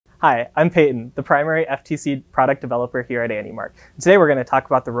Hi, I'm Peyton, the primary FTC product developer here at AndyMark. Today we're going to talk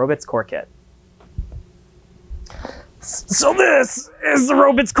about the Robits Core Kit. So this is the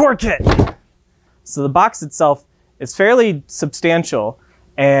Robits Core Kit. So the box itself is fairly substantial,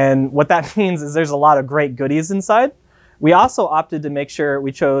 and what that means is there's a lot of great goodies inside. We also opted to make sure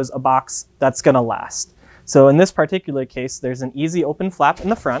we chose a box that's going to last. So in this particular case, there's an easy open flap in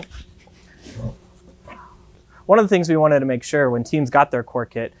the front. One of the things we wanted to make sure when teams got their core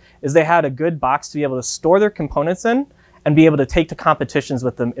kit is they had a good box to be able to store their components in and be able to take to competitions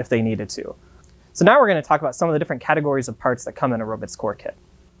with them if they needed to. So now we're going to talk about some of the different categories of parts that come in a Robits Core Kit.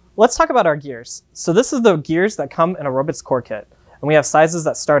 Let's talk about our gears. So this is the gears that come in a Robits Core Kit, and we have sizes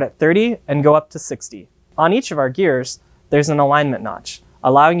that start at 30 and go up to 60. On each of our gears, there's an alignment notch,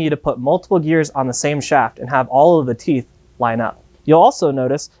 allowing you to put multiple gears on the same shaft and have all of the teeth line up. You'll also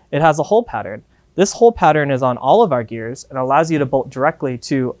notice it has a hole pattern. This hole pattern is on all of our gears and allows you to bolt directly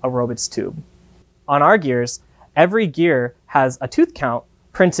to a Robits tube. On our gears, every gear has a tooth count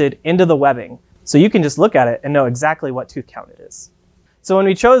printed into the webbing, so you can just look at it and know exactly what tooth count it is. So when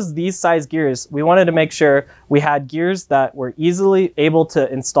we chose these size gears, we wanted to make sure we had gears that were easily able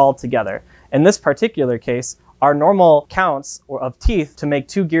to install together. In this particular case, our normal counts of teeth to make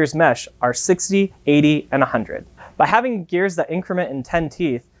two gears mesh are 60, 80, and 100. By having gears that increment in 10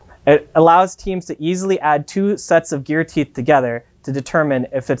 teeth, it allows teams to easily add two sets of gear teeth together to determine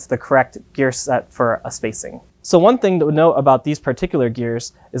if it's the correct gear set for a spacing. So one thing to note about these particular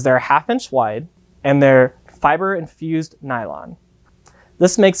gears is they're 1/2 inch wide and they're fiber infused nylon.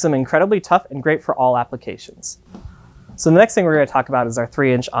 This makes them incredibly tough and great for all applications. So the next thing we're going to talk about is our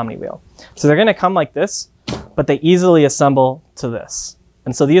 3-inch Omni wheel. So they're going to come like this, but they easily assemble to this.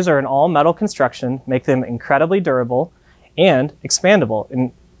 And so these are an all metal construction, make them incredibly durable and expandable.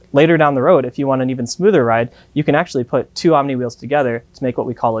 And later down the road, if you want an even smoother ride, you can actually put two Omni wheels together to make what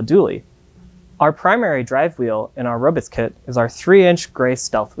we call a dually. Our primary drive wheel in our Robits kit is our 3-inch gray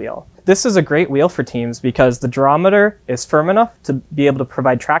stealth wheel. This is a great wheel for teams because the durometer is firm enough to be able to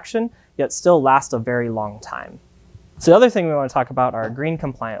provide traction, yet still last a very long time. So the other thing we want to talk about are green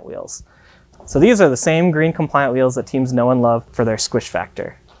compliant wheels. So these are the same green compliant wheels that teams know and love for their squish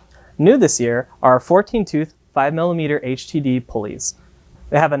factor. New this year are our 14-tooth 5mm HTD pulleys.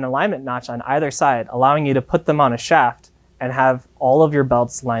 They have an alignment notch on either side, allowing you to put them on a shaft and have all of your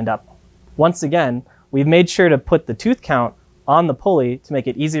belts lined up. Once again, we've made sure to put the tooth count on the pulley to make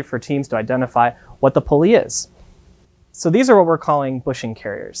it easier for teams to identify what the pulley is. So these are what we're calling bushing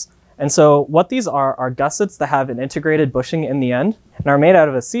carriers. And so what these are gussets that have an integrated bushing in the end and are made out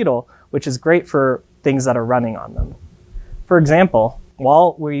of acetyl, which is great for things that are running on them. For example,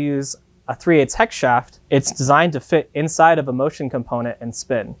 while we use a 3/8 hex shaft, it's designed to fit inside of a motion component and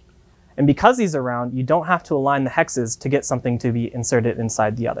spin. And because these are round, you don't have to align the hexes to get something to be inserted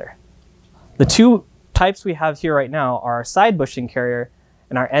inside the other. The two types we have here right now are our side bushing carrier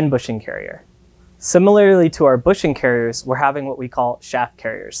and our end bushing carrier. Similarly to our bushing carriers, we're having what we call shaft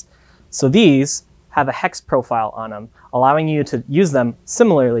carriers. So these have a hex profile on them, allowing you to use them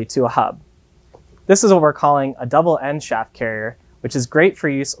similarly to a hub. This is what we're calling a double end shaft carrier, which is great for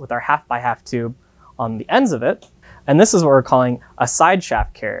use with our 1/2x1/2 tube on the ends of it. And this is what we're calling a side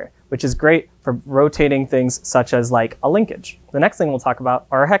shaft carrier, which is great for rotating things such as like a linkage. The next thing we'll talk about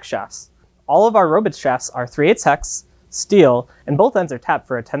are our hex shafts. All of our Robits shafts are 3/8 hex, steel, and both ends are tapped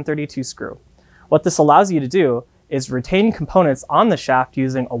for a 1032 screw. What this allows you to do is retain components on the shaft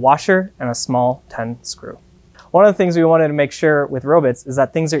using a washer and a small 10 screw. One of the things we wanted to make sure with Robits is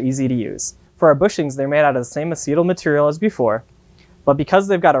that things are easy to use. For our bushings, they're made out of the same acetyl material as before, but because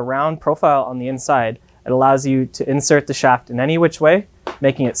they've got a round profile on the inside, it allows you to insert the shaft in any which way,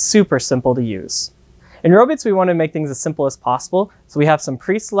 making it super simple to use. In Robits, we want to make things as simple as possible, so we have some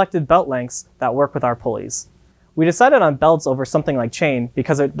pre-selected belt lengths that work with our pulleys. We decided on belts over something like chain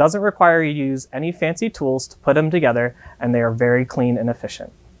because it doesn't require you to use any fancy tools to put them together, and they are very clean and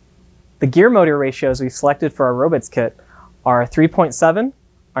efficient. The gear motor ratios we've selected for our Robits kit are 3.7,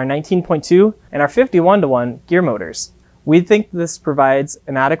 our 19.2, and our 51:1 gear motors. We think this provides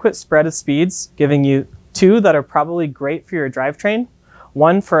an adequate spread of speeds, giving you two that are probably great for your drivetrain,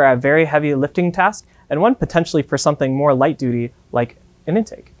 one for a very heavy lifting task, and one potentially for something more light duty like an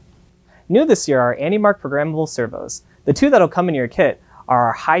intake. New this year are AndyMark programmable servos. The two that'll come in your kit are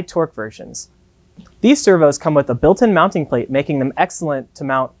our high torque versions. These servos come with a built-in mounting plate, making them excellent to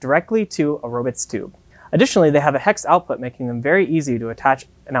mount directly to a Robits tube. Additionally, they have a hex output, making them very easy to attach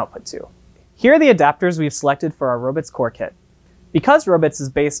an output to. Here are the adapters we've selected for our Robits Core Kit. Because Robits is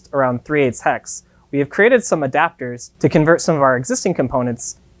based around 3/8 hex, we have created some adapters to convert some of our existing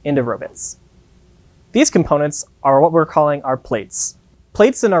components into Robits. These components are what we're calling our plates.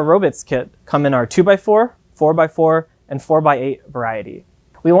 Plates in our Robits kit come in our 2x4, 4x4, and 4x8 variety.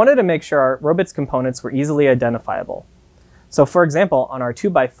 We wanted to make sure our Robits components were easily identifiable. So for example, on our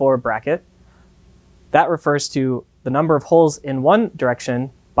 2x4 bracket, that refers to the number of holes in one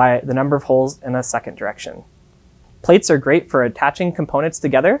direction by the number of holes in a second direction. Plates are great for attaching components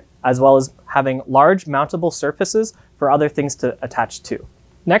together, as well as having large mountable surfaces for other things to attach to.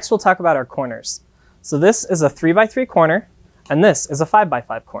 Next, we'll talk about our corners. So this is a 3x3 corner, and this is a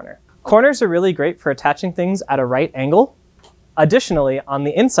 5x5 corner. Corners are really great for attaching things at a right angle. Additionally, on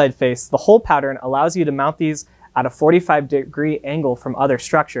the inside face, the hole pattern allows you to mount these at a 45-degree angle from other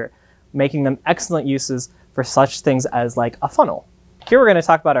structure, making them excellent uses for such things as like a funnel. Here we're going to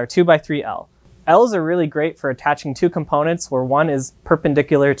talk about our 2x3L. Ls are really great for attaching two components where one is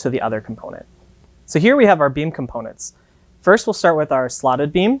perpendicular to the other component. So here we have our beam components. First, we'll start with our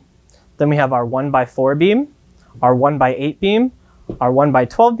slotted beam. Then we have our 1x4 beam, our 1x8 beam, our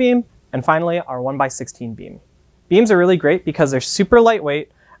 1x12 beam, and finally our 1x16 beam. Beams are really great because they're super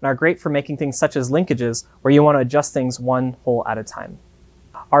lightweight and are great for making things such as linkages where you want to adjust things one hole at a time.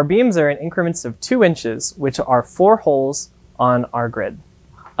 Our beams are in increments of 2 inches, which are 4 holes on our grid.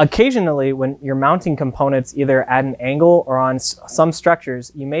 Occasionally, when you're mounting components either at an angle or on some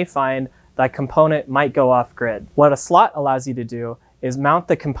structures, you may find that component might go off grid. What a slot allows you to do is mount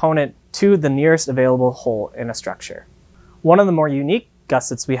the component to the nearest available hole in a structure. One of the more unique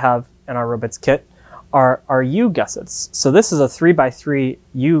gussets we have in our Robits kit are our U gussets. So this is a 3x3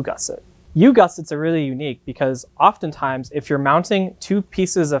 U gusset. U gussets are really unique because oftentimes if you're mounting 2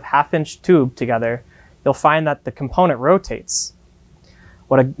 pieces of 1/2-inch tube together, you'll find that the component rotates.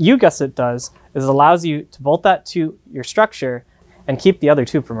 What a U gusset does is it allows you to bolt that to your structure and keep the other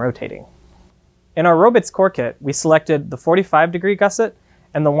tube from rotating. In our Robits Core Kit, we selected the 45-degree gusset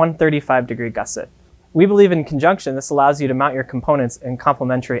and the 135-degree gusset. We believe in conjunction, this allows you to mount your components in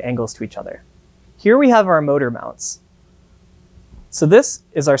complementary angles to each other. Here we have our motor mounts. So this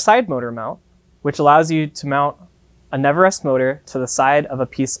is our side motor mount, which allows you to mount a never rest motor to the side of a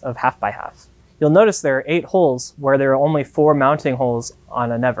piece of 1/2x1/2. You'll notice there are 8 holes where there are only 4 mounting holes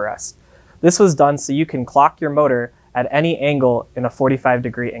on a never rest. This was done so you can clock your motor at any angle in a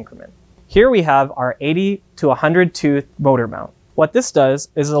 45-degree increment. Here we have our 80 to 100 tooth motor mount. What this does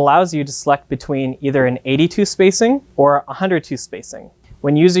is it allows you to select between either an 82 spacing or 100 tooth spacing.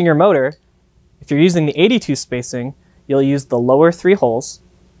 When using your motor, if you're using the 82 spacing, you'll use the lower 3 holes.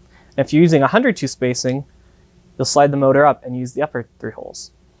 And if you're using 100 tooth spacing, you'll slide the motor up and use the upper 3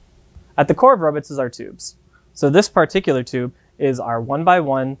 holes. At the core of Robits is our tubes. So this particular tube is our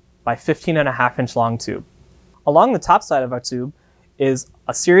 1x1 by 15.5-inch long tube. Along the top side of our tube is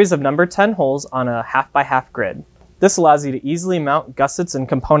a series of number 10 holes on a 1/2x1/2 grid. This allows you to easily mount gussets and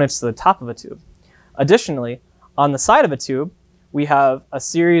components to the top of a tube. Additionally, on the side of a tube, we have a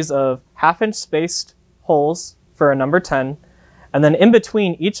series of 1/2-inch spaced holes for a number 10, and then in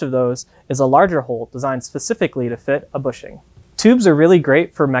between each of those is a larger hole designed specifically to fit a bushing. Tubes are really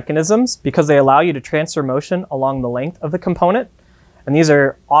great for mechanisms because they allow you to transfer motion along the length of the component, and these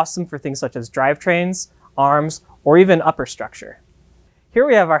are awesome for things such as drivetrains, arms, or even upper structure. Here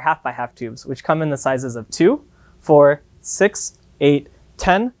we have our 1/2x1/2 tubes, which come in the sizes of 2, 4, 6, 8,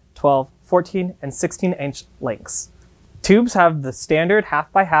 10, 12, 14, and 16-inch lengths. Tubes have the standard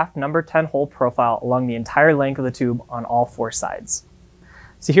 1/2x1/2 number 10 hole profile along the entire length of the tube on all 4 sides.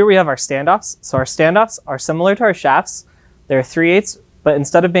 So here we have our standoffs. So our standoffs are similar to our shafts. They're 3/8, but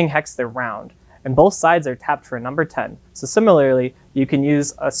instead of being hex, they're round. And both sides are tapped for a number 10. So similarly, you can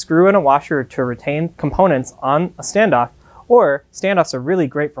use a screw and a washer to retain components on a standoff, or standoffs are really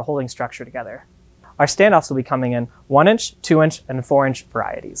great for holding structure together. Our standoffs will be coming in 1-inch, 2-inch, and 4-inch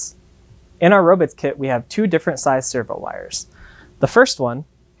varieties. In our Robits kit, we have 2 different size servo wires. The first one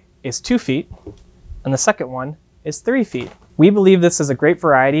is 2 feet, and the second one is 3 feet. We believe this is a great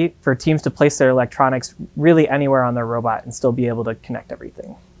variety for teams to place their electronics really anywhere on their robot and still be able to connect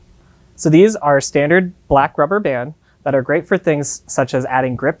everything. So these are standard black rubber band that are great for things such as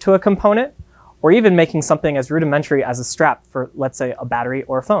adding grip to a component, or even making something as rudimentary as a strap for, let's say, a battery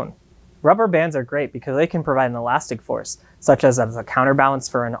or a phone. Rubber bands are great because they can provide an elastic force, such as a counterbalance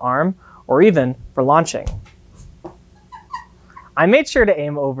for an arm, or even for launching. I made sure to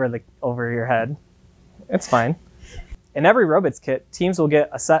aim over your head. It's fine. In every Robits kit, teams will get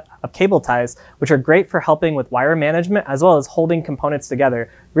a set of cable ties, which are great for helping with wire management as well as holding components together,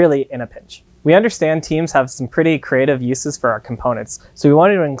 really in a pinch. We understand teams have some pretty creative uses for our components, so we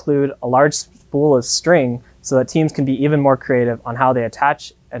wanted to include a large spool of string so that teams can be even more creative on how they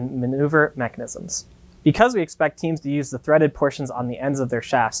attach and maneuver mechanisms. Because we expect teams to use the threaded portions on the ends of their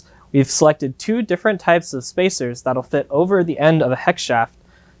shafts, We've selected 2 different types of spacers that'll fit over the end of a hex shaft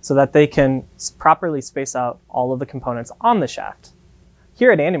so that they can properly space out all of the components on the shaft.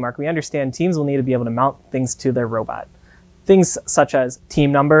 Here at AndyMark, we understand teams will need to be able to mount things to their robot. Things such as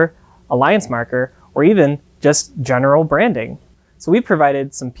team number, alliance marker, or even just general branding. So we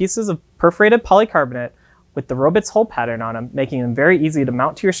provided some pieces of perforated polycarbonate with the Robits hole pattern on them, making them very easy to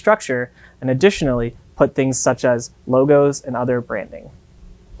mount to your structure, and additionally put things such as logos and other branding.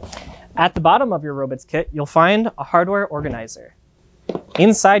 At the bottom of your Robits kit, you'll find a hardware organizer.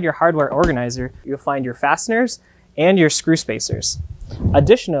 Inside your hardware organizer, you'll find your fasteners and your screw spacers.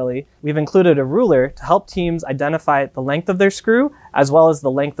 Additionally, we've included a ruler to help teams identify the length of their screw as well as the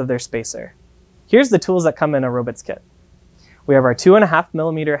length of their spacer. Here's the tools that come in a Robits kit. We have our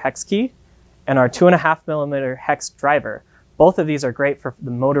 2.5mm hex key and our 2.5mm hex driver. Both of these are great for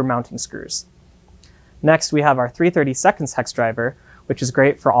the motor mounting screws. Next, we have our 3/32 hex driver, which is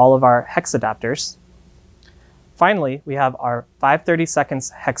great for all of our hex adapters. Finally, we have our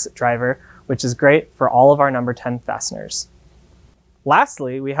 5/32 hex driver, which is great for all of our number 10 fasteners.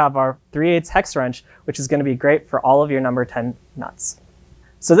 Lastly, we have our 3/8 hex wrench, which is going to be great for all of your number 10 nuts.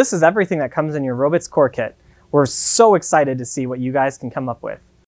 So this is everything that comes in your Robits Core Kit. We're so excited to see what you guys can come up with.